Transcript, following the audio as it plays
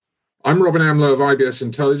I'm Robin Amlôt of IBS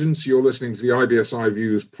Intelligence. You're listening to the IBSI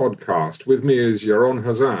Views podcast. With me is Yaron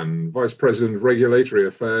Hazan, Vice President of Regulatory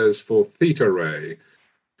Affairs for ThetaRay.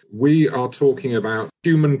 We are talking about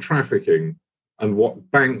human trafficking and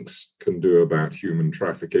what banks can do about human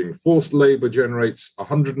trafficking. Forced labor generates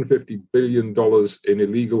 $150 billion in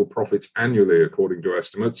illegal profits annually, according to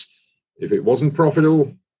estimates. If it wasn't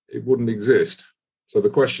profitable, it wouldn't exist. So the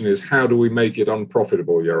question is, how do we make it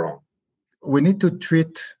unprofitable, Yaron? We need to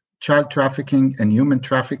treat child trafficking and human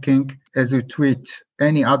trafficking as you treat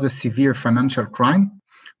any other severe financial crime,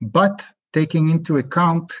 but taking into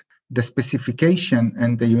account the specification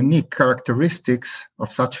and the unique characteristics of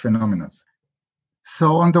such phenomena.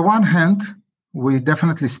 So on the one hand, we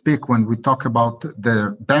definitely speak when we talk about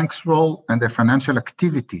the bank's role and the financial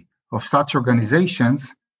activity of such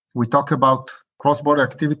organizations. We talk about cross-border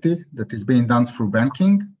activity that is being done through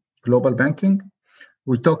banking, global banking.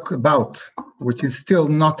 We talk about, which is still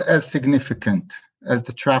not as significant as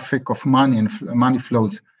the traffic of money and money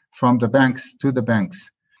flows from the banks to the banks,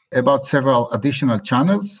 about several additional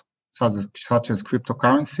channels, such as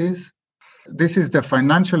cryptocurrencies. This is the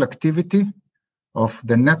financial activity of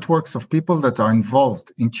the networks of people that are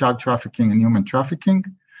involved in child trafficking and human trafficking.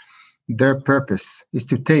 Their purpose is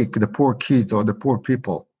to take the poor kids or the poor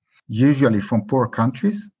people, usually from poor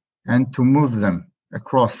countries, and to move them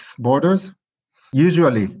across borders.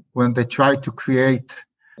 Usually, when they try to create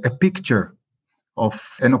a picture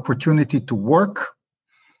of an opportunity to work,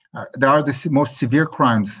 there are the most severe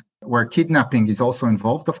crimes where kidnapping is also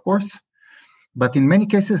involved, of course. But in many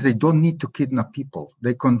cases, they don't need to kidnap people.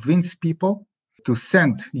 They convince people to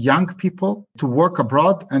send young people to work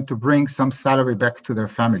abroad and to bring some salary back to their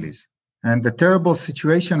families. And the terrible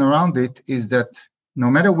situation around it is that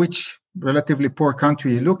no matter which relatively poor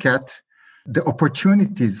country you look at, the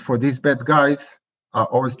opportunities for these bad guys are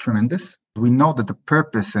always tremendous. We know that the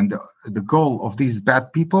purpose and the goal of these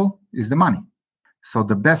bad people is the money. So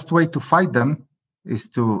the best way to fight them is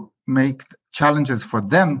to make challenges for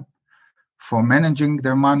them for managing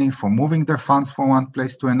their money, for moving their funds from one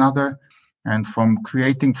place to another, and from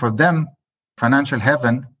creating for them financial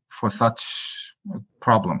heaven for such a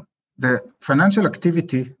problem. The financial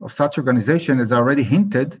activity of such organization, as I already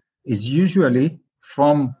hinted, is usually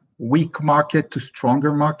from weak market to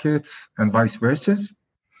stronger markets and vice versa.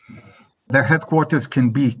 Their headquarters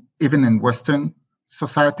can be even in Western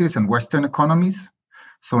societies and Western economies.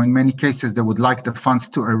 So in many cases, they would like the funds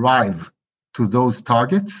to arrive to those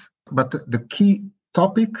targets. But the key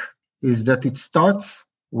topic is that it starts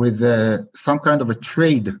with some kind of a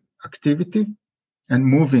trade activity and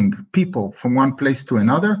moving people from one place to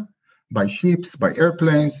another by ships, by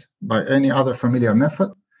airplanes, by any other familiar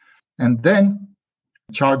method. And then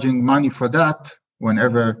charging money for that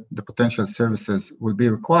whenever the potential services will be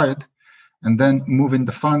required, and then moving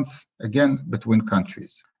the funds again between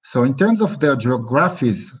countries. So in terms of the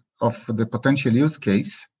geographies of the potential use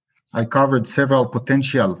case, I covered several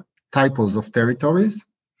potential types of territories,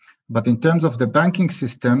 but in terms of the banking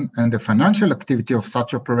system and the financial activity of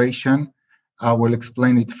such operation, I will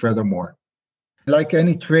explain it furthermore. Like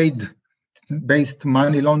any trade-based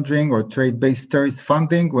money laundering or trade-based terrorist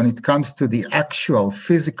funding, when it comes to the actual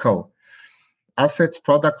physical assets,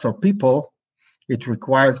 products, or people, it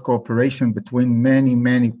requires cooperation between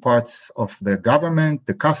many parts of the government,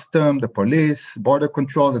 the custom, the police, border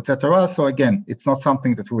controls, etc. So again, it's not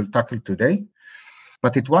something that we will tackle today.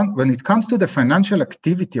 But when it comes to the financial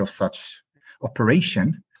activity of such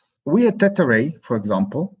operation, we at ThetaRay, for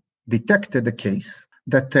example, detected a case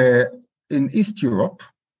that in East Europe,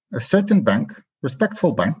 a certain bank,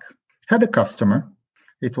 respectful bank, had a customer.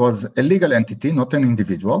 It was a legal entity, not an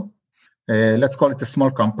individual. Let's call it a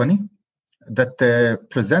small company that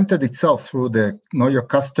presented itself through the Know Your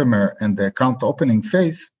Customer and the account opening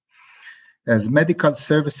phase as medical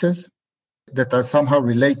services that are somehow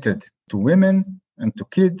related to women and to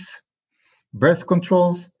kids, birth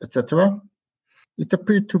controls, etc. It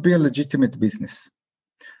appeared to be a legitimate business.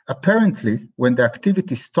 Apparently, when the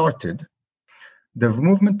activity started, the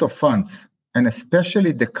movement of funds, and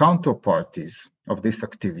especially the counterparties of this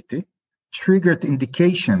activity, triggered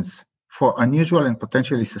indications for unusual and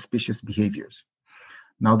potentially suspicious behaviors.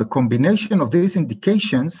 Now, the combination of these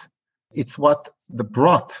indications, it's what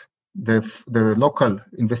brought the local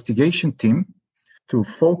investigation team to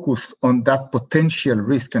focus on that potential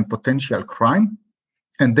risk and potential crime.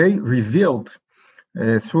 And they revealed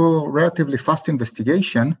through relatively fast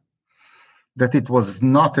investigation that it was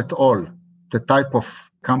not at all the type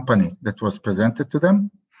of company that was presented to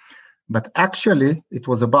them, but actually it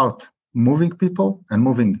was about moving people and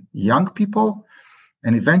moving young people.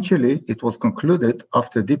 And eventually it was concluded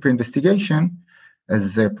after deeper investigation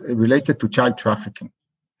as related to child trafficking.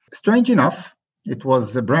 Strange enough, it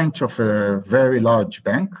was a branch of a very large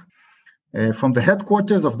bank. From the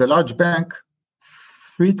headquarters of the large bank,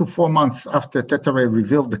 3 to 4 months after Tetaré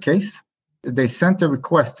revealed the case, they sent a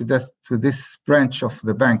request to this branch of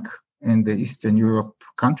the bank in the Eastern Europe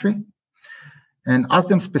country and asked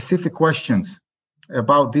them specific questions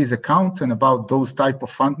about these accounts and about those type of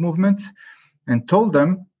fund movements, and told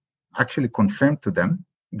them, actually confirmed to them,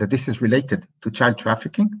 that this is related to child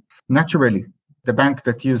trafficking. Naturally, the bank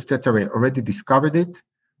that used Tetaré already discovered it,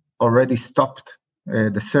 already stopped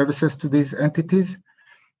the services to these entities,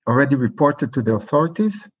 already reported to the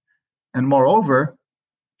authorities. And moreover,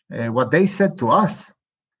 what they said to us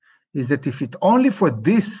is that if it only for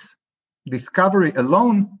this discovery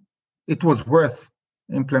alone, it was worth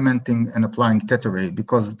implementing and applying Tetaré,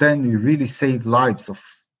 because then you really save lives of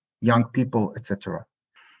young people, etc.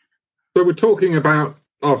 So we're talking about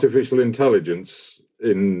artificial intelligence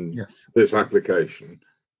in this application.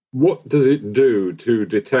 What does it do to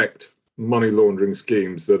detect money laundering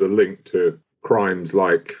schemes that are linked to crimes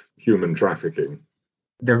like human trafficking?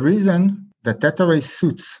 The reason that Tetaré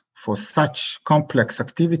suits for such complex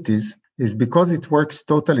activities is because it works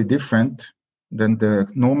totally different than the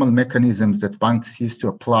normal mechanisms that banks used to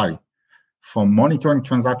apply for monitoring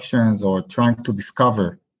transactions or trying to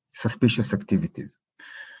discover suspicious activities.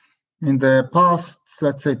 In the past,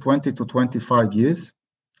 let's say 20 to 25 years,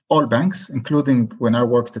 all banks, including when I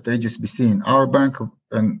worked at HSBC in our bank,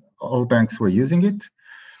 and all banks were using it,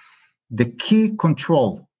 the key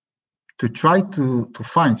control to try to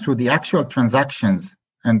find through the actual transactions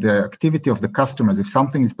and the activity of the customers if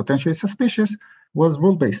something is potentially suspicious was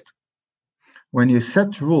rule-based. When you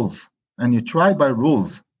set rules and you try by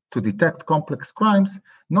rules to detect complex crimes,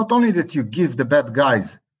 not only that you give the bad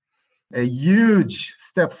guys a huge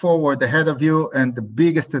step forward ahead of you and the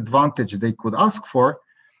biggest advantage they could ask for,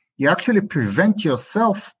 you actually prevent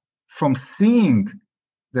yourself from seeing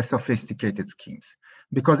the sophisticated schemes.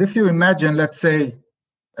 Because if you imagine, let's say,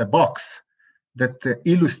 a box that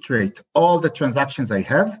illustrates all the transactions I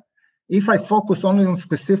have, if I focus only on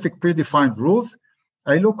specific predefined rules,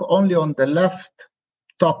 I look only on the left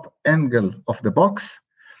top angle of the box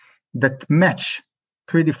that match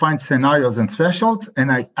predefined scenarios and thresholds,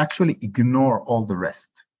 and I actually ignore all the rest.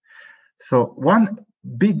 So one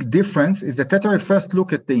big difference is that Tetaré first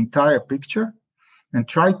look at the entire picture and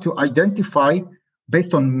try to identify,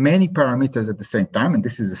 based on many parameters at the same time, and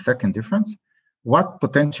this is the second difference, what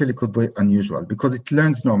potentially could be unusual, because it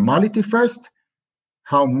learns normality first,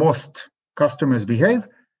 how most customers behave,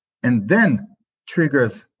 and then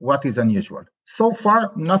triggers what is unusual. So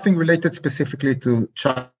far, nothing related specifically to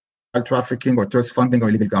child trafficking or trust funding or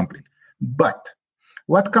illegal gambling. But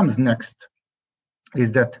what comes next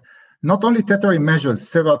is that not only Tetaré measures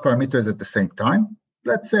several parameters at the same time,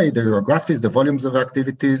 let's say the geographies, the volumes of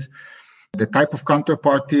activities, the type of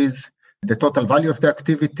counterparties, the total value of the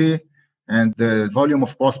activity, and the volume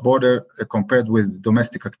of cross-border compared with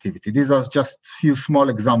domestic activity. These are just few small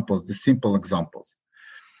examples, the simple examples.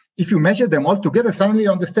 If you measure them all together, suddenly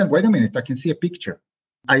you understand, wait a minute, I can see a picture.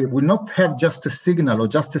 I will not have just a signal or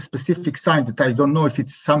just a specific sign that I don't know if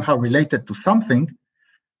it's somehow related to something.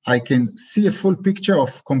 I can see a full picture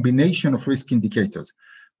of combination of risk indicators.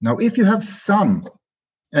 Now, if you have some,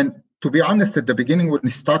 and to be honest, at the beginning when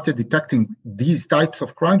we started detecting these types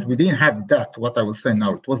of crimes, we didn't have that, what I will say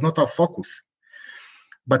now. It was not our focus.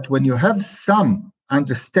 But when you have some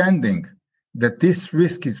understanding that this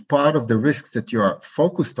risk is part of the risks that you are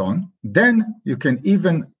focused on, then you can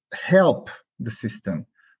even help the system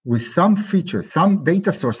with some features, some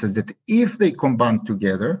data sources that if they combine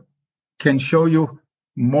together, can show you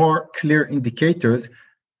more clear indicators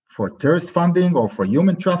for terrorist funding or for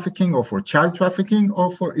human trafficking or for child trafficking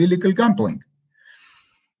or for illegal gambling.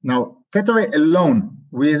 Now, Tetaré alone,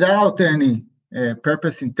 without any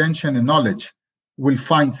purpose, intention, and knowledge, will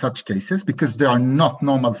find such cases because they are not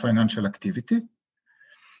normal financial activity.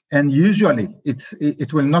 And usually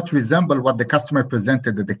it will not resemble what the customer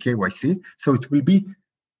presented at the KYC. So it will be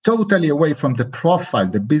totally away from the profile,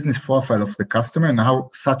 the business profile of the customer and how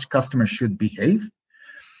such customers should behave.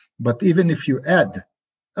 But even if you add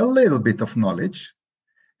a little bit of knowledge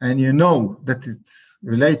and you know that it's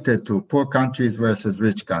related to poor countries versus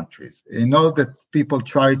rich countries, you know that people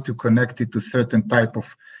try to connect it to certain type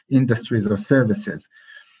of industries or services,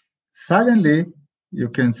 suddenly you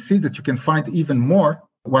can see that you can find even more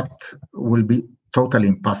what will be totally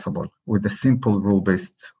impossible with a simple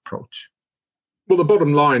rule-based approach. Well, the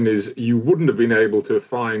bottom line is you wouldn't have been able to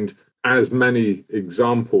find as many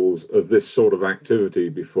examples of this sort of activity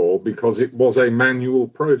before because it was a manual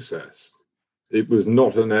process. it was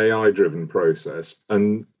not an AI-driven process,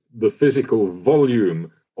 and the physical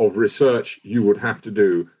volume of research you would have to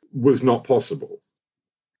do was not possible.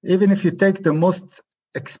 Even if you take the most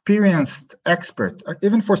experienced expert,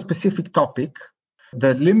 even for a specific topic,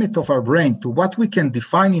 the limit of our brain to what we can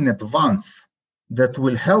define in advance that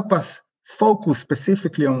will help us focus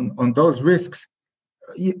specifically on those risks,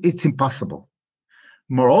 it's impossible.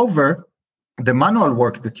 Moreover, the manual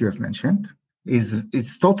work that you have mentioned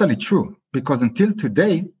it's totally true, because until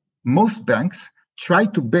today, most banks try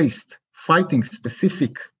to base fighting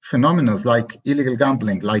specific phenomena like illegal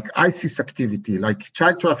gambling, like ISIS activity, like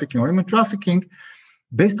child trafficking or human trafficking,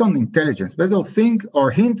 based on intelligence, based on things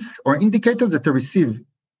or hints or indicators that they receive,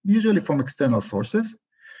 usually from external sources.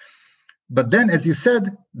 But then, as you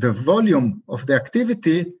said, the volume of the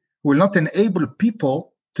activity will not enable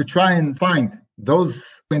people to try and find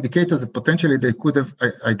those indicators that potentially they could have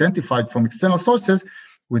identified from external sources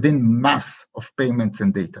within mass of payments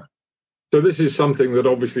and data. So this is something that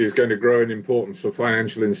obviously is going to grow in importance for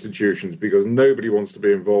financial institutions, because nobody wants to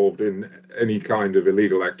be involved in any kind of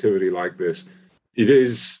illegal activity like this. It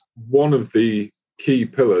is one of the key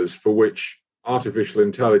pillars for which artificial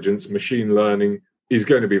intelligence, machine learning is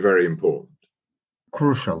going to be very important.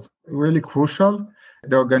 Crucial, really crucial.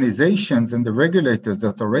 The organizations and the regulators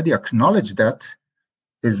that already acknowledge that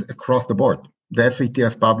is across the board. The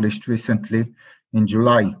FATF published recently in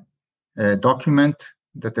July a document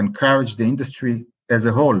that encouraged the industry as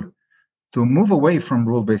a whole to move away from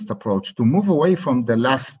rule-based approach, to move away from the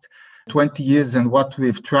last 20 years and what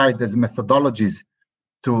we've tried as methodologies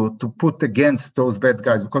to put against those bad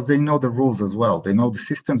guys, because they know the rules as well. They know the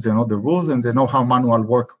systems, they know the rules, and they know how manual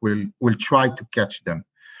work will try to catch them.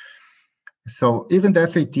 So even the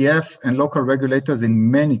FATF and local regulators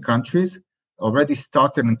in many countries already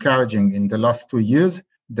started encouraging in the last 2 years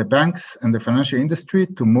the banks and the financial industry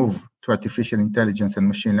to move to artificial intelligence and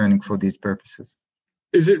machine learning for these purposes.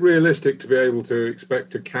 Is it realistic to be able to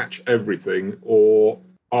expect to catch everything, or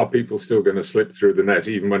are people still going to slip through the net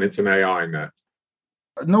even when it's an AI net?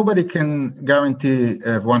 Nobody can guarantee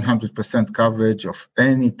 100% coverage of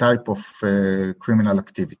any type of criminal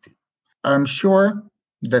activity. I'm sure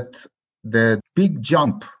that the big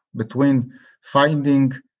jump between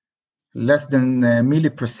finding less than a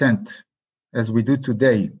milli% as we do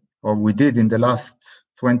today, or we did in the last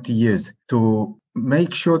 20 years, to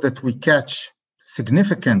make sure that we catch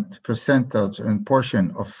significant percentage and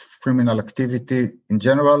portion of criminal activity in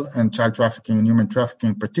general and child trafficking and human trafficking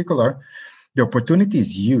in particular, the opportunity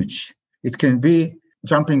is huge. It can be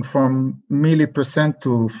jumping from milli%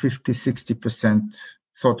 to 50, 60%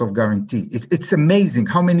 sort of guarantee. It's amazing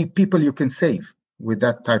how many people you can save with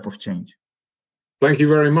that type of change. Thank you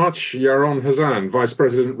very much, Yaron Hazan, Vice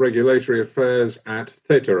President, Regulatory Affairs at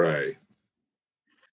Theta Ray.